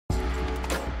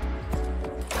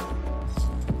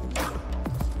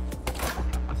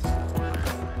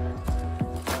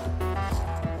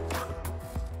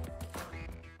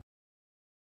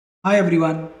Hi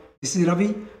everyone, this is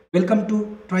Ravi. Welcome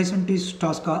to TRICENTIS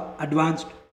Tosca Advanced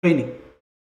Training.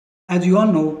 As you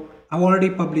all know, I've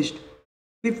already published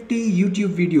 50 YouTube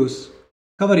videos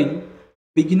covering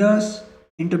beginners,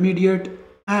 intermediate,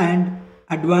 and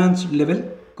advanced level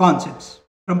concepts.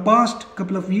 From past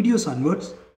couple of videos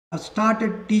onwards, I've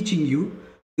started teaching you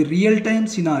the real-time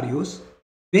scenarios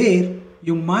where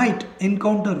you might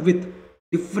encounter with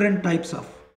different types of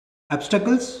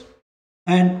obstacles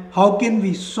and how can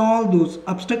we solve those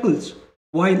obstacles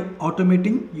while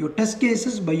automating your test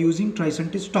cases by using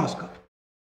TRICENTIS Tosca.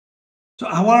 So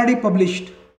I've already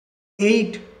published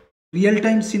 8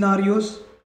 real-time scenarios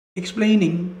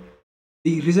explaining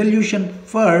the resolution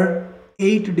for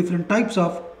 8 different types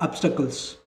of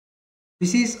obstacles.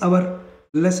 This is our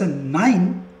lesson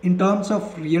 9 in terms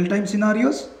of real-time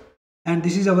scenarios, and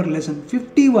this is our lesson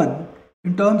 51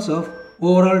 in terms of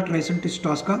overall TRICENTIS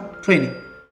Tosca training.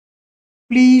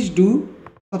 Please do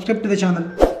subscribe to the channel,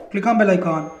 click on bell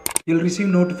icon, you'll receive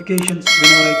notifications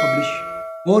whenever I publish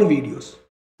more videos.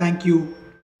 Thank you.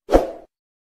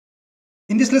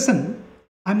 In this lesson,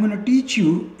 I'm going to teach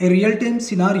you a real-time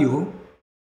scenario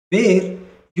where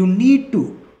you need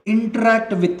to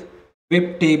interact with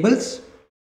web tables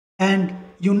and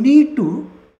you need to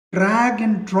drag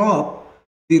and drop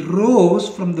the rows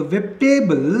from the web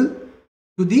table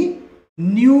to the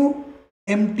new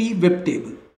empty web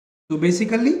table. So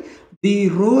basically, the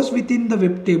rows within the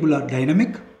web table are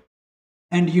dynamic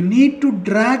and you need to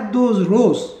drag those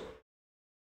rows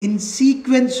in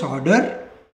sequence order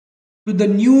to the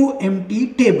new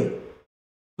empty table.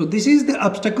 So this is the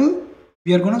obstacle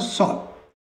we are going to solve.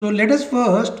 So let us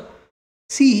first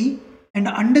see and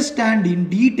understand in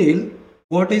detail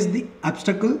what is the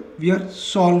obstacle we are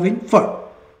solving for.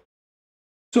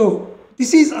 So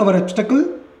this is our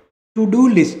obstacle to-do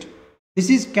list. This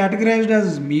is categorized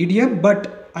as medium,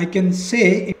 but I can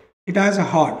say it has a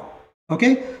hard.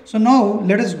 Okay, so now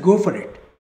let us go for it.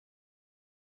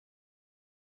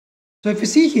 So if you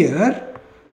see here,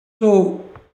 so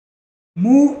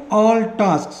move all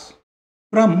tasks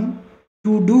from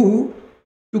to do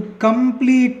to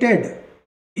completed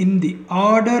in the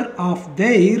order of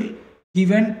their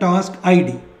given task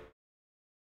ID.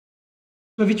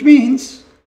 So which means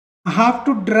I have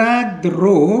to drag the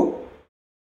row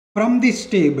from this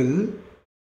table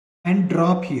and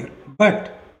drop here,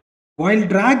 but while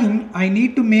dragging I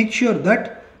need to make sure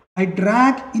that I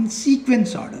drag in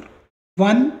sequence order.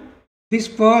 This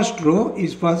first row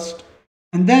is first,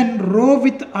 and then row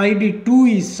with ID 2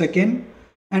 is second,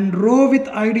 and row with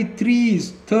ID 3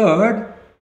 is third,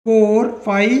 4,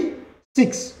 5,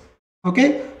 6.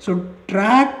 Okay, so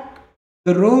drag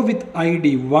the row with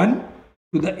ID 1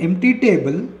 to the empty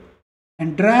table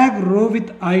and drag row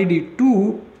with ID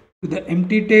 2 to the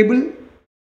empty table,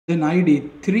 then ID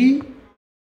 3,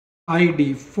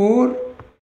 ID 4,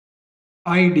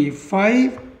 ID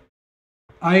 5,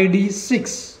 ID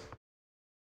 6,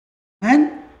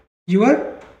 and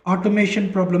your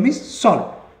automation problem is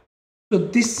solved. So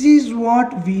this is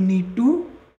what we need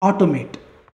to automate.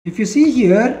 If you see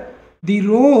here, the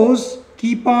rows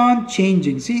keep on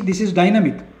changing. See, this is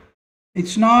dynamic.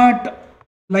 It's not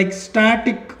like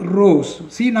static rows.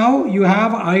 See, now you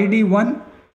have ID 1,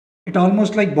 it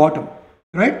almost like bottom,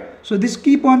 right? So this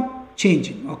keep on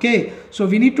changing. Okay, so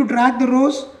we need to drag the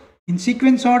rows in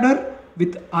sequence order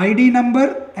with ID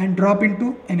number and drop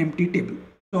into an empty table.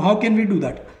 So how can we do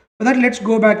that? For that, let's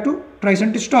go back to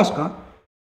TRICENTIS Tosca.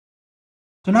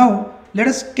 So now let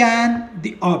us scan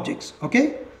the objects.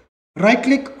 Okay, right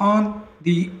click on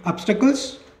the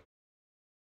obstacles,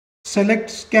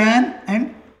 select scan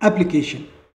and application.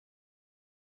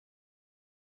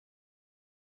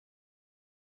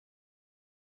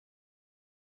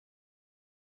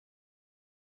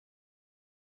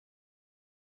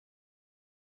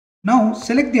 Now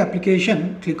select the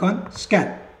application, click on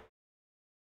scan.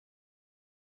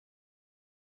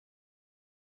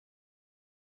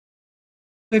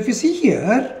 So if you see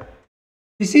here,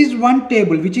 this is one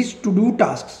table which is to do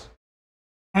tasks,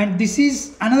 and this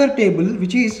is another table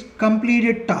which is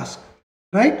completed task,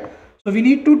 right? So we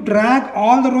need to drag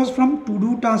all the rows from to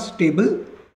do task table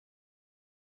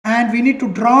and we need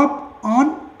to drop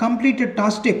on completed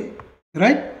task table,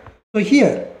 right? So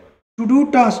here to do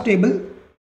task table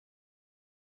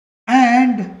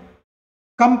and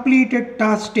completed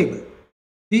task table,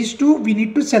 these two we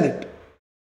need to select.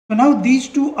 So now these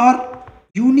two are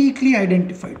uniquely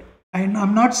identified and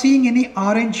I'm not seeing any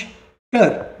orange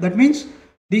color. That means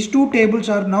these two tables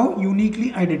are now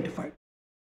uniquely identified.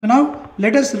 So now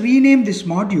let us rename this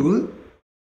module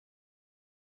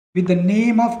with the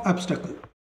name of obstacle.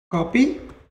 Copy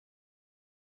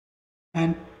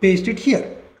and paste it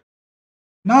here.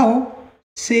 Now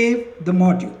save the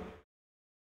module.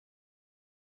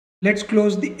 Let's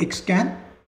close the Xcan.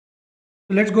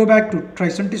 So let's go back to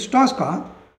TRICENTIS Tosca.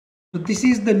 So this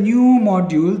is the new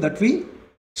module that we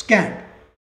scanned.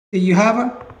 So you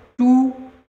have two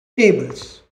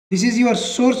tables. This is your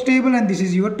source table and this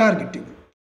is your target table.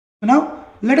 So now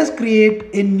let us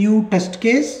create a new test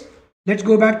case. Let's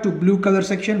go back to blue color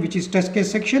section, which is test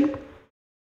case section.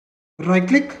 Right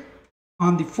click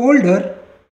on the folder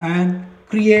and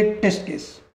create test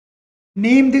case.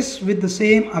 Name this with the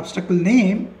same obstacle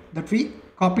name that we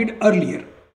copied earlier.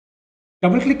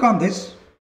 Double click on this.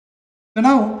 So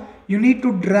now you need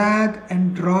to drag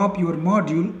and drop your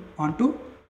module onto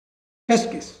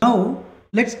test case. Now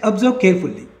let's observe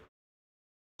carefully.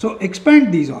 So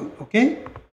expand these all, okay?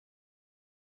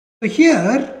 So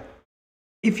here,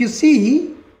 if you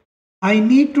see, I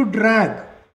need to drag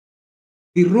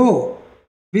the row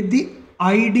with the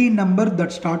ID number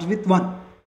that starts with 1.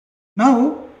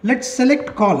 Now let's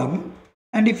select column,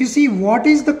 and if you see what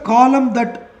is the column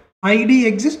that ID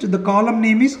exists, the column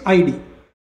name is ID.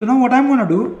 So now what I'm going to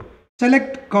do,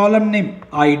 select column name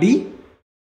ID,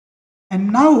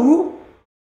 and now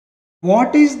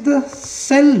what is the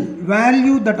cell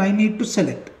value that I need to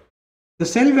select? The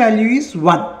cell value is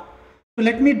 1. So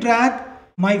let me drag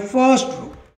my first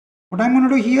row. What I'm going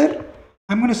to do here,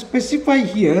 I'm going to specify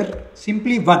here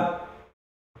simply 1.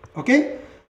 Okay,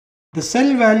 the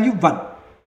cell value 1.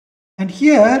 And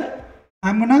here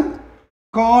I'm going to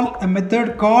call a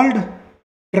method called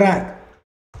drag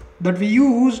that we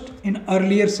used in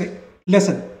earlier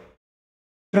lesson.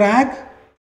 Drag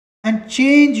and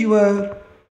change your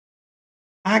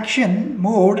action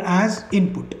mode as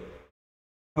input.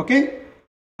 Okay,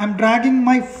 I'm dragging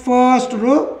my first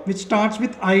row which starts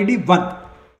with ID 1.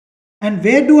 And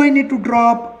where do I need to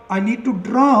drop? I need to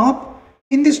drop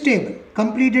in this table,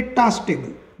 completed task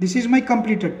table. This is my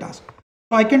completed task.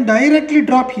 So I can directly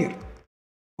drop here.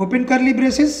 Open curly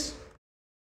braces,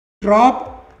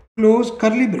 drop, close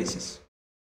curly braces.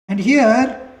 And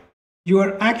here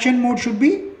your action mode should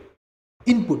be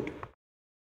input.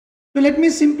 So let me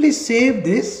simply save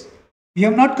this. We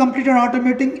have not completed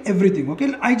automating everything.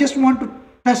 Okay, I just want to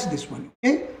test this one.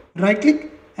 Okay, right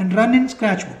click and run in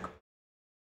Scratchbook.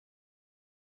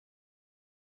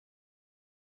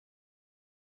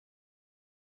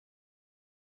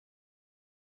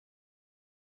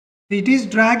 It is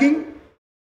dragging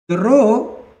the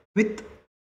row with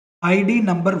ID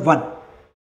number 1.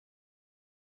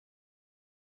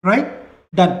 Right?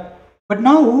 Done. But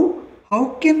now,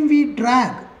 how can we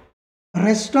drag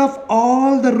rest of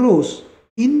all the rows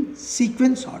in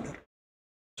sequence order?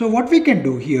 So what we can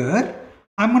do here,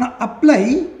 I'm going to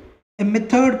apply a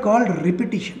method called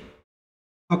repetition.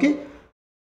 Okay?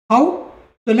 How?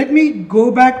 So let me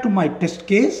go back to my test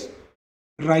case,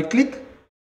 right click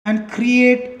and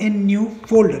create a new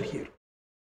folder here.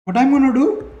 What I'm going to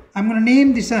do, I'm going to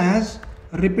name this as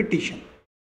repetition.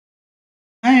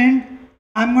 And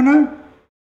I'm going to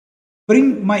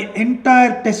bring my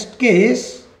entire test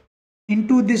case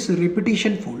into this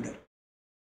repetition folder.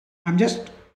 I'm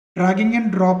just dragging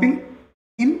and dropping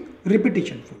in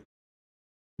repetition folder.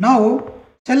 Now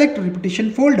select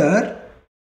repetition folder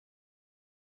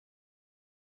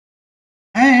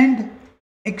and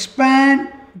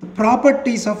expand the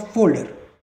properties of folder.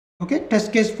 Okay,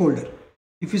 test case folder.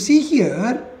 If you see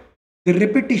here the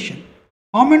repetition,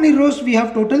 how many rows we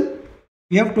have total?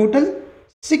 We have total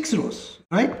 6 rows,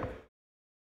 right?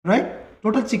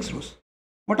 Total 6 rows.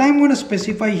 What I'm going to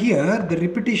specify here, the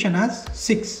repetition as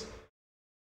 6.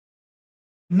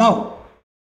 Now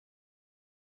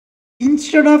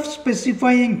instead of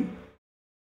specifying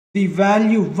the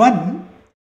value 1,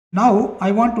 now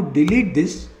I want to delete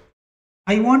this.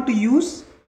 I want to use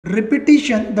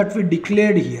repetition that we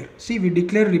declared here. See, we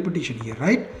declared repetition here,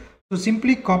 right? So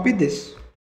simply copy this,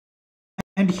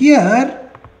 and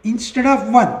here instead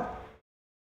of 1,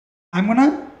 I'm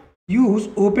gonna use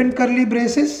open curly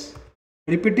braces,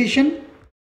 repetition,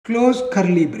 close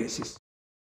curly braces.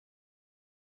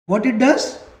 What it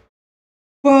does?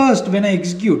 First, when I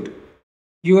execute,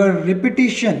 your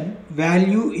repetition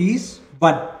value is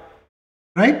 1,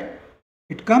 right?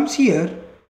 It comes here.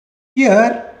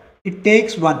 Here it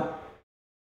takes 1.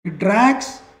 It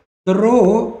drags the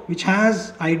row which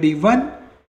has ID 1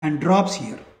 and drops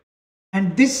here.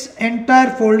 And this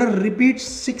entire folder repeats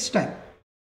 6 times.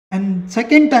 And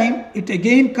second time it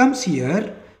again comes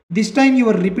here. This time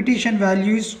your repetition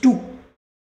value is 2.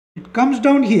 It comes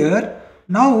down here.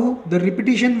 Now the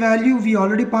repetition value we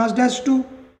already passed as 2.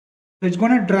 So it's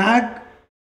going to drag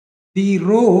the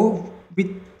row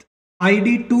with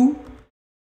ID 2,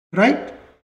 right?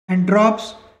 And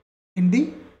drops in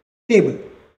the table.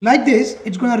 Like this,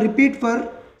 it's going to repeat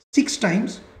for 6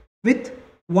 times with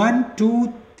 1,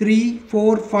 2, 3,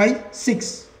 4, 5,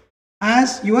 6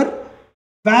 as your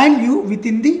value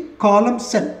within the column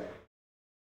cell.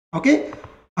 Okay,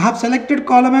 I have selected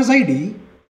column as ID,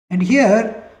 and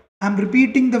here I am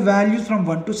repeating the values from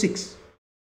 1 to 6.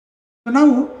 So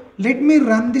now let me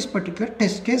run this particular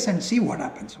test case and see what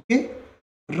happens. Okay,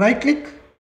 right click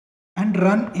and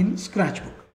run in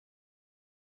Scratchbook.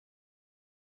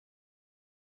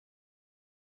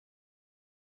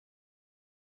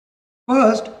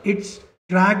 First, it's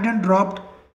dragged and dropped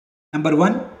number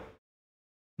 1.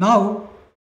 Now,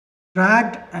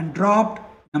 dragged and dropped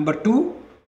number 2.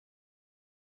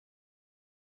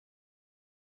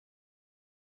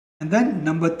 And then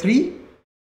number 3.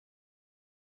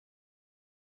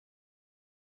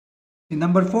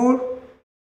 Number 4.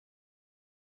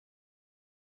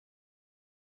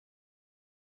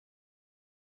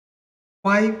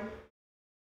 Five,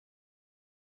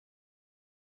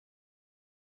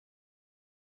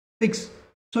 6.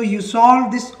 So you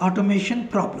solve this automation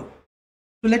problem.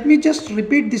 So let me just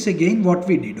repeat this again what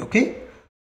we did. Okay.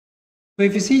 So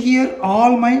if you see here,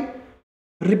 all my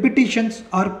repetitions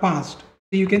are passed.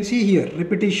 So you can see here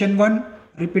repetition 1,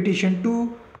 repetition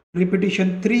 2,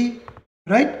 repetition 3,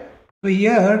 right? So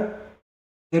here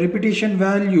the repetition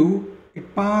value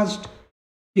it passed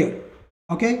here.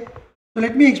 Okay. So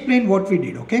let me explain what we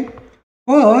did. Okay.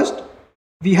 First,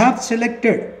 we have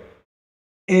selected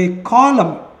a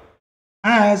column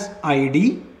as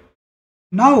ID.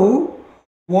 Now,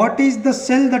 what is the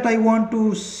cell that I want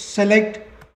to select?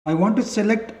 I want to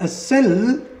select a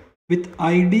cell with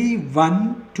ID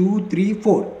 1, 2, 3,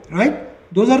 4,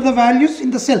 right? Those are the values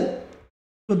in the cell.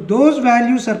 So those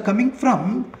values are coming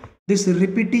from this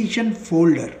repetition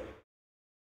folder.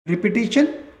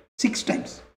 Repetition 6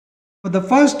 times. For the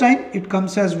first time, it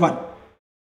comes as 1.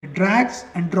 It drags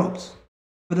and drops.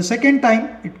 For the second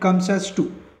time, it comes as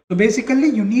 2. So basically,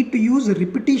 you need to use a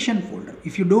repetition folder.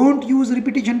 If you don't use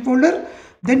repetition folder,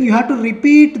 then you have to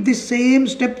repeat the same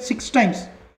step 6 times.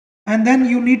 And then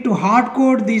you need to hard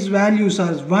code these values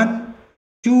as 1,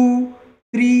 2,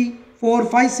 3, 4,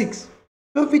 5, 6.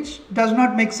 So which does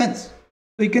not make sense.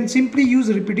 So you can simply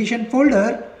use repetition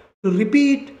folder to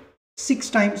repeat 6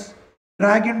 times,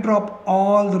 drag and drop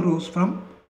all the rows from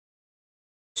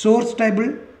source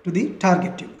table to the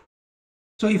target table.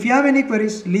 So if you have any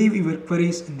queries, leave your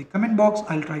queries in the comment box.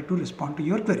 I'll try to respond to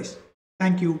your queries.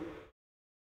 Thank you.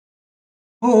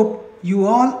 Hope you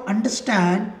all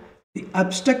understand the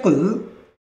obstacle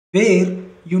where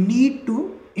you need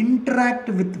to interact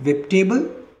with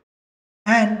WebTable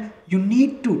and you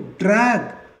need to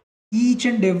drag each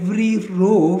and every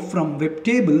row from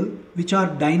WebTable which are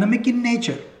dynamic in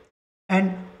nature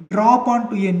and drop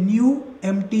onto a new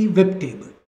empty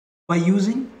WebTable by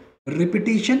using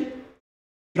repetition,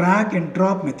 drag and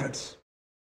drop methods.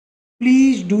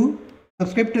 Please do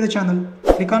subscribe to the channel,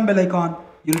 click on bell icon.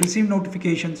 You'll receive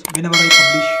notifications whenever I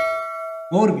publish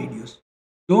more videos.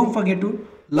 Don't forget to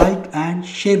like and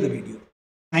share the video.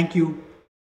 Thank you.